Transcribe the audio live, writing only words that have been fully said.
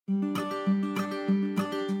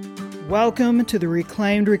Welcome to the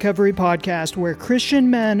Reclaimed Recovery Podcast, where Christian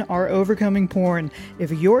men are overcoming porn.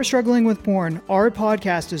 If you're struggling with porn, our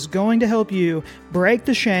podcast is going to help you break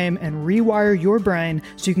the shame and rewire your brain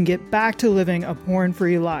so you can get back to living a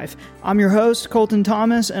porn-free life. I'm your host, Colton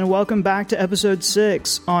Thomas, and welcome back to episode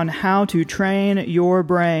 6 on how to train your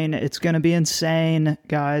brain. It's going to be insane,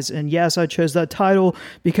 guys. And yes, I chose that title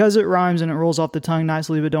because it rhymes and it rolls off the tongue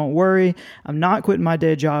nicely, but don't worry, I'm not quitting my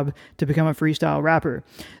day job to become a freestyle rapper.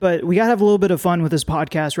 But we got to have a little bit of fun with this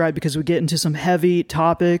podcast, right? Because we get into some heavy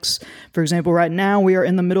topics. For example, right now we are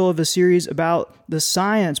in the middle of a series about the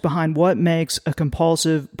science behind what makes a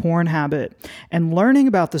compulsive porn habit. And learning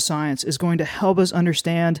about the science is going to help us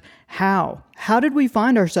understand how. How did we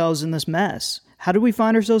find ourselves in this mess? How did we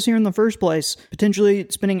find ourselves here in the first place? Potentially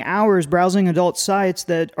spending hours browsing adult sites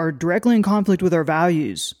that are directly in conflict with our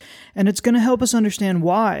values. And it's going to help us understand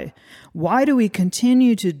why. Why do we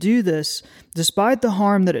continue to do this despite the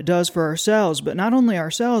harm that it does for ourselves, but not only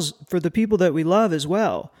ourselves, for the people that we love as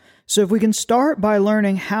well? So if we can start by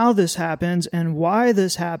learning how this happens and why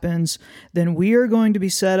this happens, then we are going to be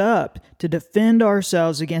set up to defend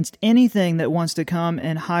ourselves against anything that wants to come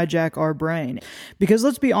and hijack our brain. Because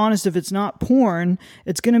let's be honest, if it's not porn,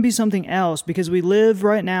 it's going to be something else, because we live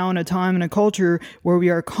right now in a time and a culture where we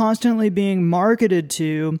are constantly being marketed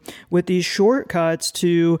to with these shortcuts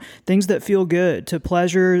to things that feel good, to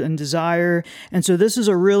pleasure and desire. And so this is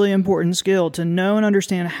a really important skill, to know and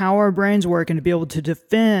understand how our brains work and to be able to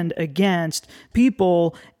defend against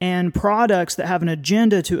people and products that have an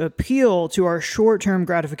agenda to appeal to our short-term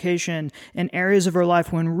gratification in areas of our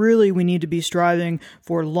life when really we need to be striving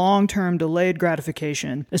for long-term delayed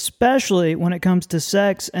gratification, especially when it comes to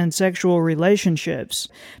sex and sexual relationships.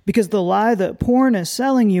 Because the lie that porn is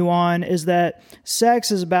selling you on is that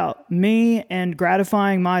sex is about me and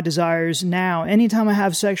gratifying my desires now. Anytime I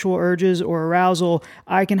have sexual urges or arousal,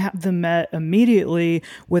 I can have them met immediately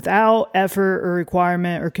without effort or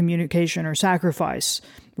requirement or communication or sacrifice.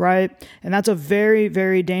 Right? And that's a very,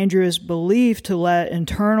 very dangerous belief to let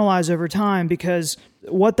internalize over time, because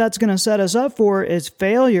what that's going to set us up for is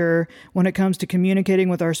failure when it comes to communicating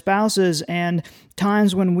with our spouses and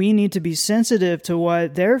times when we need to be sensitive to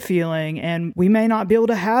what they're feeling, and we may not be able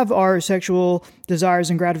to have our sexual desires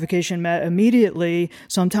and gratification met immediately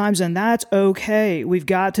sometimes, and that's okay. We've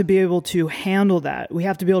got to be able to handle that. We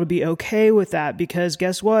have to be able to be okay with that, because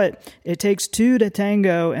guess what? It takes two to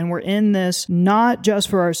tango, and we're in this not just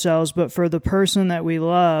for ourselves, but for the person that we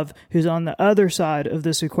love who's on the other side of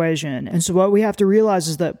this equation. And so what we have to realize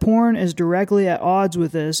is that porn is directly at odds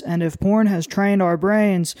with this, and if porn has trained our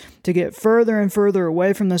brains to get further and further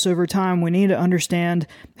away from this over time, we need to understand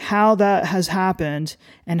how that has happened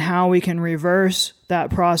and how we can reverse that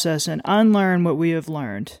process and unlearn what we have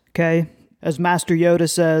learned, okay? As Master Yoda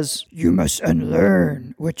says, you must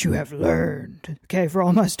unlearn what you have learned. Okay, for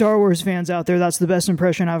all my Star Wars fans out there, that's the best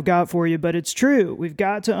impression I've got for you, but it's true. We've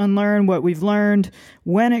got to unlearn what we've learned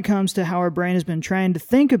when it comes to how our brain has been trained to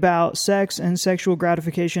think about sex and sexual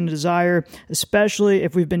gratification and desire, especially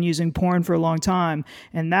if we've been using porn for a long time.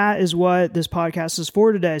 And that is what this podcast is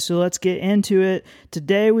for today. So let's get into it.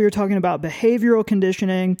 Today we are talking about behavioral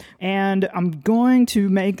conditioning, and I'm going to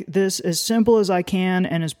make this as simple as I can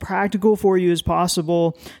and as practical for you as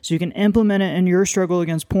possible so you can implement it in your struggle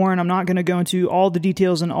against porn. I'm not going to go into all the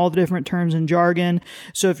details and all the different terms and jargon.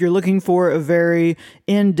 So if you're looking for a very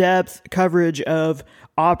in-depth coverage of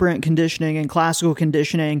operant conditioning and classical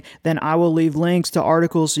conditioning, then I will leave links to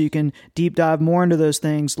articles so you can deep dive more into those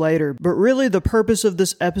things later. But really the purpose of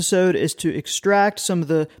this episode is to extract some of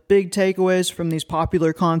the big takeaways from these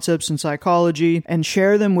popular concepts in psychology and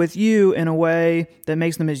share them with you in a way that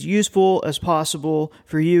makes them as useful as possible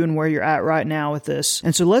for you and where you're at right now with this.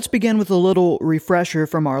 And so let's begin with a little refresher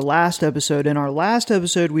from our last episode. In our last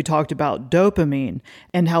episode, we talked about dopamine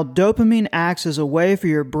and how dopamine acts as a way for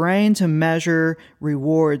your brain to measure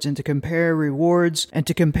rewards and to compare rewards and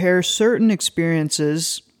to compare certain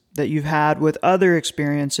experiences that you've had with other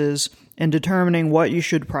experiences in determining what you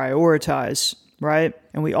should prioritize, right?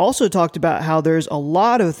 And we also talked about how there's a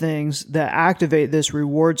lot of things that activate this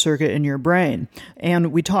reward circuit in your brain.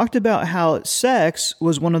 And we talked about how sex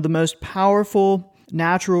was one of the most powerful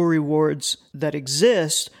natural rewards that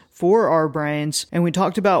exist for our brains. And we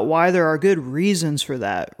talked about why there are good reasons for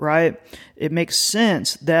that, right? It makes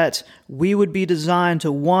sense that we would be designed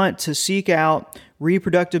to want to seek out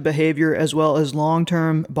reproductive behavior as well as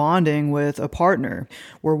long-term bonding with a partner.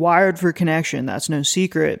 We're wired for connection. That's no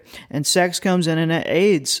secret. And sex comes in and it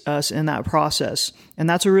aids us in that process. And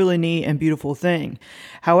that's a really neat and beautiful thing.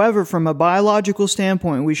 However, from a biological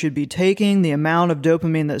standpoint, we should be taking the amount of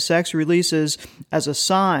dopamine that sex releases as a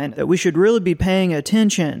sign that we should really be paying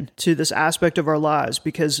attention to this aspect of our lives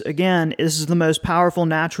because, again, this is the most powerful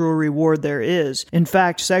natural reward there is. In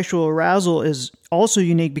fact, sexual arousal is also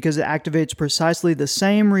unique because it activates precisely the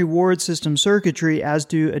same reward system circuitry as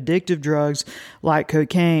do addictive drugs like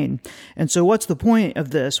cocaine. And so what's the point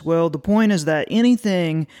of this? Well, the point is that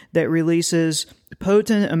anything that releases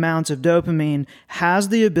potent amounts of dopamine has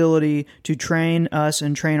the ability to train us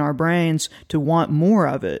and train our brains to want more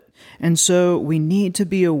of it. And so we need to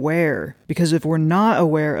be aware, because if we're not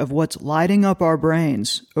aware of what's lighting up our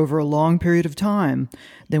brains over a long period of time,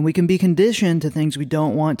 then we can be conditioned to things we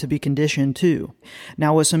don't want to be conditioned to.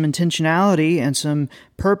 Now, with some intentionality and some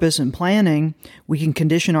purpose and planning, we can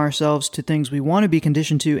condition ourselves to things we want to be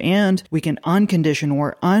conditioned to, and we can uncondition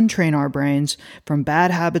or untrain our brains from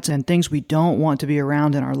bad habits and things we don't want to be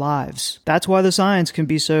around in our lives. That's why the science can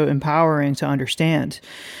be so empowering to understand.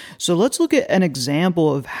 So let's look at an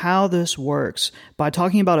example of how this works by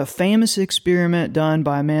talking about a famous experiment done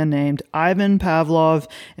by a man named Ivan Pavlov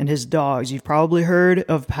and his dogs. You've probably heard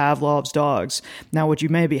of Pavlov's dogs. Now, what you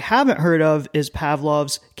maybe haven't heard of is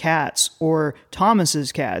Pavlov's cats or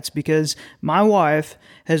Thomas's cats, because my wife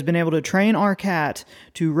has been able to train our cat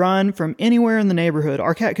to run from anywhere in the neighborhood.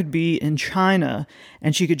 Our cat could be in China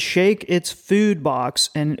and she could shake its food box,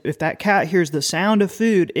 and if that cat hears the sound of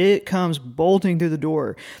food, it comes bolting through the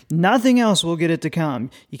door. Nothing else will get it to come.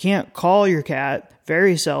 You can't call your cat.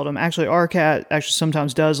 Very seldom. Actually, our cat actually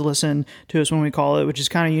sometimes does listen to us when we call it, which is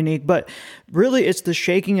kind of unique. But really, it's the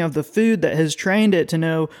shaking of the food that has trained it to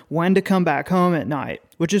know when to come back home at night,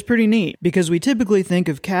 which is pretty neat because we typically think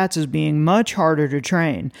of cats as being much harder to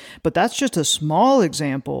train. But that's just a small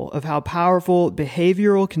example of how powerful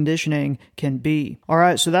behavioral conditioning can be. All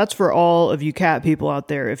right, so that's for all of you cat people out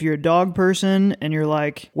there. If you're a dog person and you're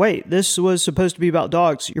like, wait, this was supposed to be about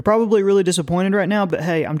dogs, you're probably really disappointed right now, but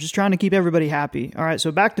hey, I'm just trying to keep everybody happy. All right,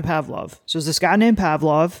 so back to Pavlov. So there's this guy named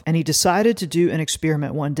Pavlov, and he decided to do an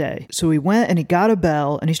experiment one day. So he went and he got a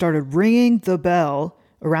bell, and he started ringing the bell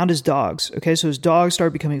around his dogs. Okay, so his dogs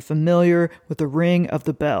started becoming familiar with the ring of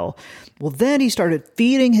the bell. Well, then he started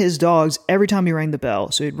feeding his dogs every time he rang the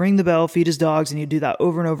bell. So he'd ring the bell, feed his dogs, and he'd do that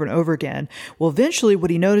over and over and over again. Well, eventually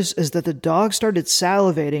what he noticed is that the dogs started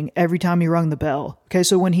salivating every time he rung the bell. Okay,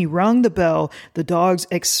 so when he rung the bell, the dogs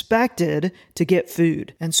expected to get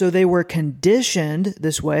food. And so they were conditioned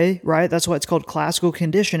this way, right? That's why it's called classical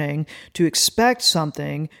conditioning, to expect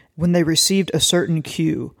something when they received a certain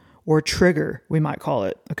cue. Or trigger, we might call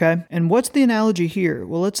it, okay? And what's the analogy here?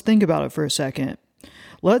 Well, let's think about it for a second.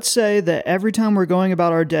 Let's say that every time we're going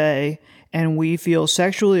about our day and we feel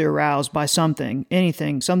sexually aroused by something,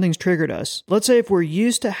 anything, something's triggered us. Let's say if we're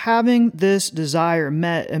used to having this desire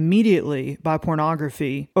met immediately by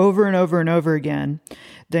pornography over and over and over again,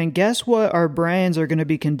 then guess what our brains are going to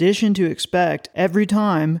be conditioned to expect every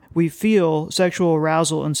time we feel sexual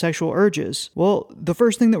arousal and sexual urges? Well, the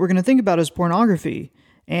first thing that we're going to think about is pornography.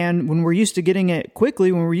 And when we're used to getting it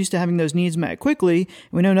quickly, when we're used to having those needs met quickly,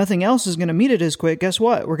 we know nothing else is going to meet it as quick. Guess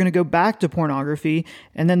what? We're going to go back to pornography,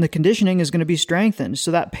 and then the conditioning is going to be strengthened. So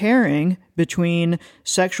that pairing between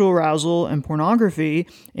sexual arousal and pornography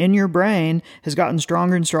in your brain has gotten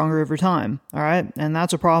stronger and stronger over time. All right? And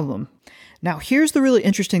that's a problem. Now, here's the really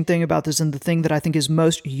interesting thing about this, and the thing that I think is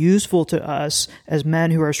most useful to us as men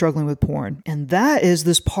who are struggling with porn. And that is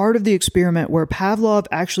this part of the experiment where Pavlov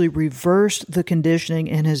actually reversed the conditioning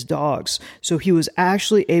in his dogs. So he was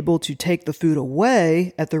actually able to take the food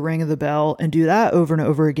away at the ring of the bell and do that over and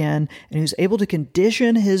over again. And he was able to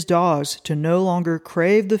condition his dogs to no longer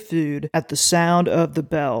crave the food at the sound of the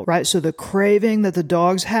bell, right? So the craving that the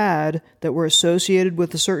dogs had that were associated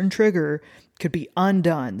with a certain trigger could be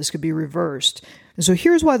undone. This could be reversed. And so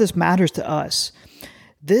here's why this matters to us.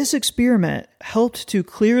 This experiment helped to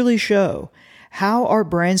clearly show how our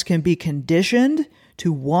brains can be conditioned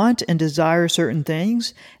to want and desire certain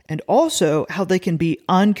things, and also how they can be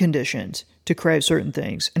unconditioned to crave certain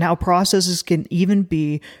things, and how processes can even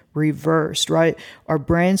be reversed, right? Our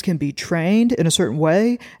brains can be trained in a certain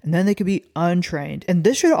way, and then they can be untrained. And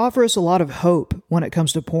this should offer us a lot of hope when it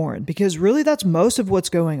comes to porn, because really that's most of what's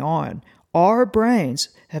going on. Our brains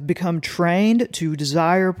have become trained to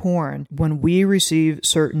desire porn when we receive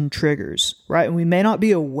certain triggers, right? And we may not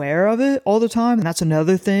be aware of it all the time. And that's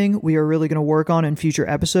another thing we are really going to work on in future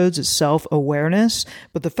episodes is self-awareness.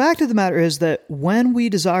 But the fact of the matter is that when we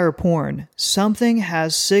desire porn, something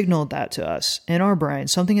has signaled that to us in our brain.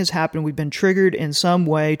 Something has happened. We've been triggered in some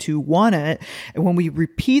way to want it. And when we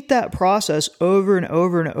repeat that process over and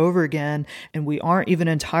over and over again, and we aren't even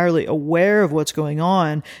entirely aware of what's going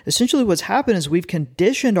on, essentially what's happened is we've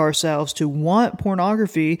conditioned ourselves to want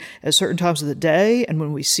pornography at certain times of the day and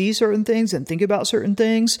when we see certain things and think about certain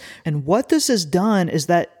things. And what this has done is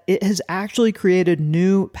that it has actually created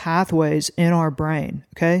new pathways in our brain,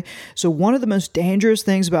 okay? So one of the most dangerous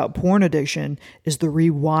things about porn addiction is the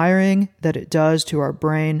rewiring that it does to our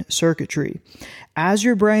brain circuitry. As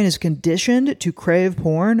your brain is conditioned to crave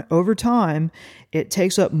porn over time, it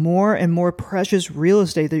takes up more and more precious real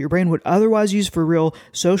estate that your brain would otherwise use for real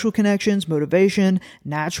social connections, motivation,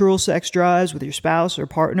 natural sex drives with your spouse or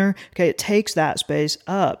partner. Okay, it takes that space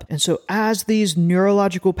up. And so as these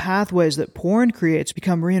neurological pathways that porn creates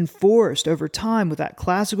become reinforced over time with that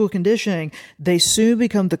classical conditioning, they soon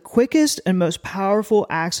become the quickest and most powerful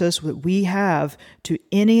access that we have to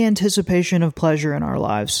any anticipation of pleasure in our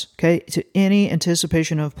lives. Okay, to any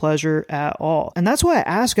anticipation of pleasure at all. And that's why I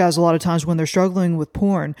ask guys a lot of times when they're struggling with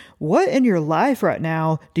porn, what in your life right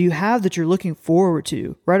now do you have that you're looking forward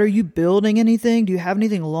to, right? Are you building anything? Do you have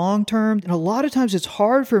anything long-term? And a lot of times it's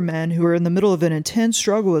hard for men who are in the middle of an intense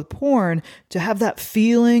struggle with porn to have that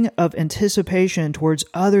feeling of anticipation towards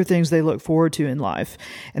other things they look forward to in life.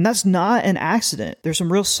 And that's not an accident. There's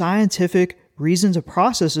some real scientific reasons and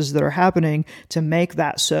processes that are happening to make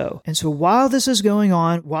that so. And so while this is going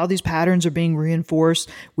on, while these patterns are being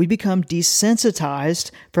reinforced, we become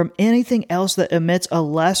desensitized from anything else that emits a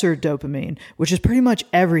lesser dopamine, which is pretty much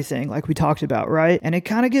everything like we talked about, right? And it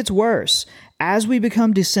kind of gets worse. As we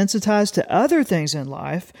become desensitized to other things in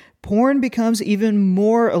life, porn becomes even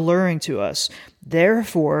more alluring to us.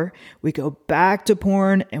 Therefore, we go back to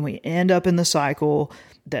porn and we end up in the cycle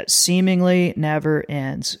that seemingly never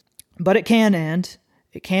ends. But it can end.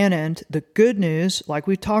 It can end. The good news, like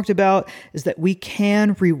we've talked about, is that we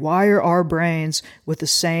can rewire our brains with the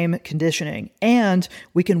same conditioning. And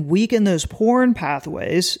we can weaken those porn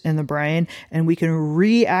pathways in the brain, and we can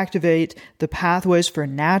reactivate the pathways for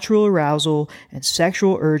natural arousal and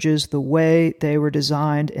sexual urges the way they were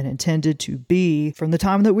designed and intended to be from the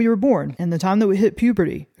time that we were born and the time that we hit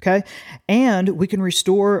puberty. Okay. And we can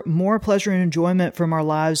restore more pleasure and enjoyment from our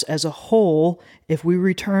lives as a whole if we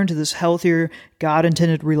return to this healthier,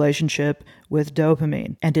 God-intended relationship with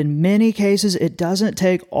dopamine. And in many cases, it doesn't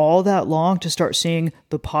take all that long to start seeing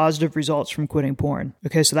the positive results from quitting porn.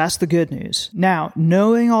 Okay, so that's the good news. Now,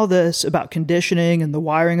 knowing all this about conditioning and the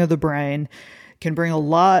wiring of the brain can bring a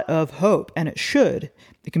lot of hope, and it should.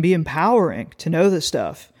 It can be empowering to know this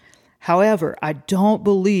stuff. However, I don't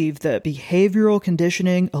believe that behavioral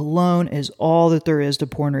conditioning alone is all that there is to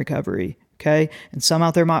porn recovery. Okay. And some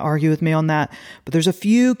out there might argue with me on that, but there's a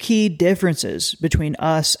few key differences between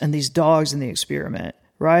us and these dogs in the experiment,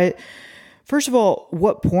 right? First of all,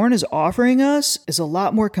 what porn is offering us is a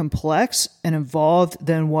lot more complex and involved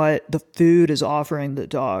than what the food is offering the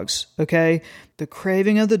dogs. Okay. The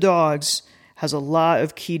craving of the dogs has a lot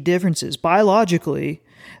of key differences biologically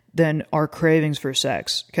than our cravings for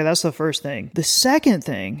sex. Okay, that's the first thing. The second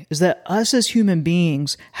thing is that us as human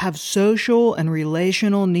beings have social and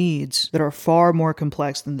relational needs that are far more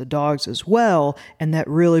complex than the dogs as well, and that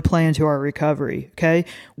really play into our recovery. Okay,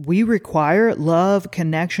 we require love,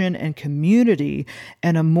 connection, and community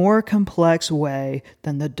in a more complex way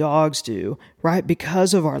than the dogs do, right?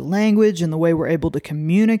 Because of our language and the way we're able to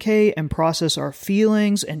communicate and process our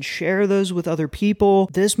feelings and share those with other people.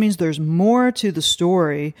 This means there's more to the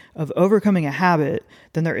story of overcoming a habit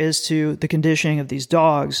than there is to the conditioning of these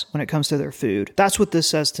dogs when it comes to their food. That's what this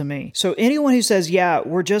says to me. So anyone who says, yeah,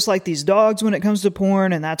 we're just like these dogs when it comes to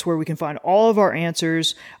porn, and that's where we can find all of our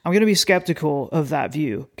answers, I'm going to be skeptical of that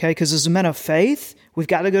view, okay? Because as men of faith, we've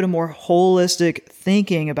got to go to more holistic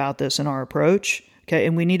thinking about this in our approach. Okay,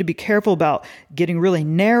 and we need to be careful about getting really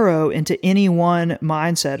narrow into any one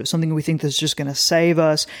mindset of something we think that's just going to save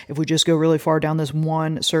us if we just go really far down this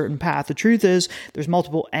one certain path. The truth is there's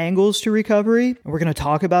multiple angles to recovery, and we're going to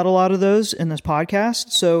talk about a lot of those in this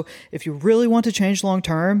podcast. So if you really want to change long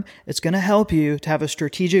term, it's going to help you to have a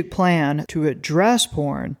strategic plan to address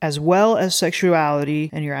porn as well as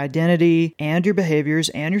sexuality and your identity and your behaviors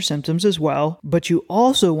and your symptoms as well. But you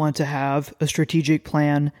also want to have a strategic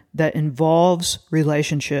plan that involves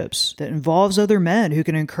relationships, that involves other men who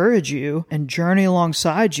can encourage you and journey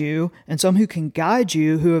alongside you, and some who can guide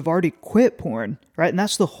you who have already quit porn. right? And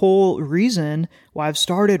that's the whole reason why I've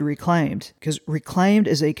started Reclaimed, because Reclaimed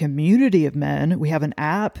is a community of men. We have an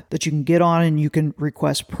app that you can get on and you can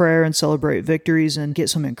request prayer and celebrate victories and get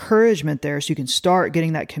some encouragement there so you can start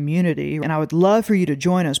getting that community. And I would love for you to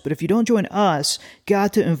join us, but if you don't join us,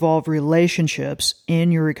 got to involve relationships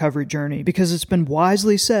in your recovery journey, because it's been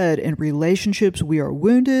wisely said, in relationships we are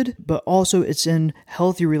wounded, but also it's in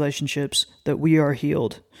healthy relationships that we are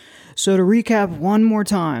healed. So to recap one more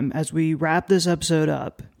time as we wrap this episode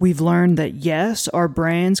up, we've learned that yes, our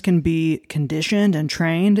brains can be conditioned and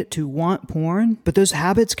trained to want porn, but those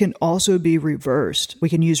habits can also be reversed. We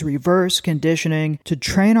can use reverse conditioning to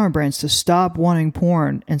train our brains to stop wanting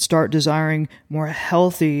porn and start desiring more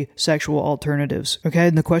healthy sexual alternatives. Okay,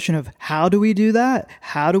 and the question of how do we do that?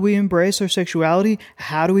 How do we embrace our sexuality?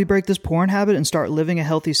 How do we break this porn habit and start living a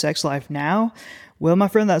healthy sex life now? Well, my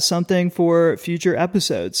friend, that's something for future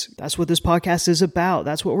episodes. That's what this podcast is about.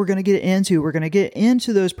 That's what we're going to get into. We're going to get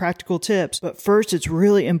into those practical tips. But first, it's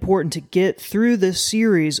really important to get through this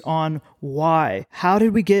series on why. How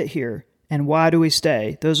did we get here? And why do we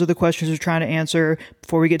stay? Those are the questions we're trying to answer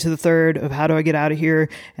before we get to the third of how do I get out of here?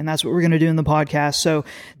 And that's what we're going to do in the podcast. So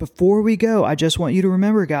before we go, I just want you to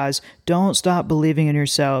remember, guys, don't stop believing in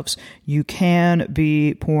yourselves. You can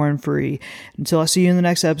be porn free. Until I see you in the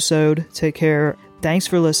next episode, take care. Thanks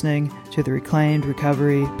for listening to the Reclaimed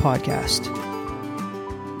Recovery Podcast.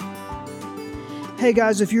 Hey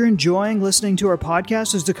guys, if you're enjoying listening to our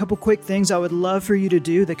podcast, there's a couple quick things I would love for you to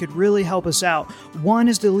do that could really help us out. One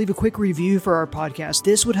is to leave a quick review for our podcast.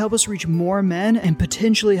 This would help us reach more men and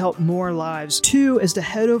potentially help more lives. Two is to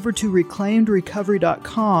head over to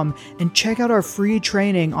reclaimedrecovery.com and check out our free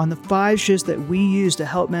training on the 5 shifts that we use to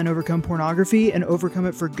help men overcome pornography and overcome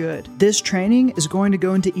it for good. This training is going to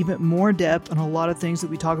go into even more depth on a lot of things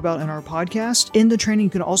that we talk about in our podcast. In the training,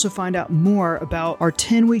 you can also find out more about our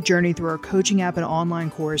 10-week journey through our coaching app and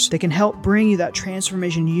online course that can help bring you that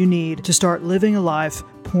transformation you need to start living a life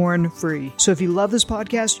porn-free. So if you love this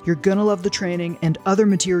podcast, you're going to love the training and other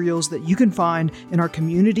materials that you can find in our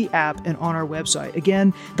community app and on our website.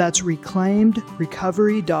 Again, that's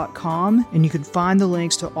reclaimedrecovery.com, and you can find the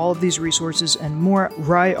links to all of these resources and more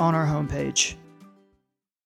right on our homepage.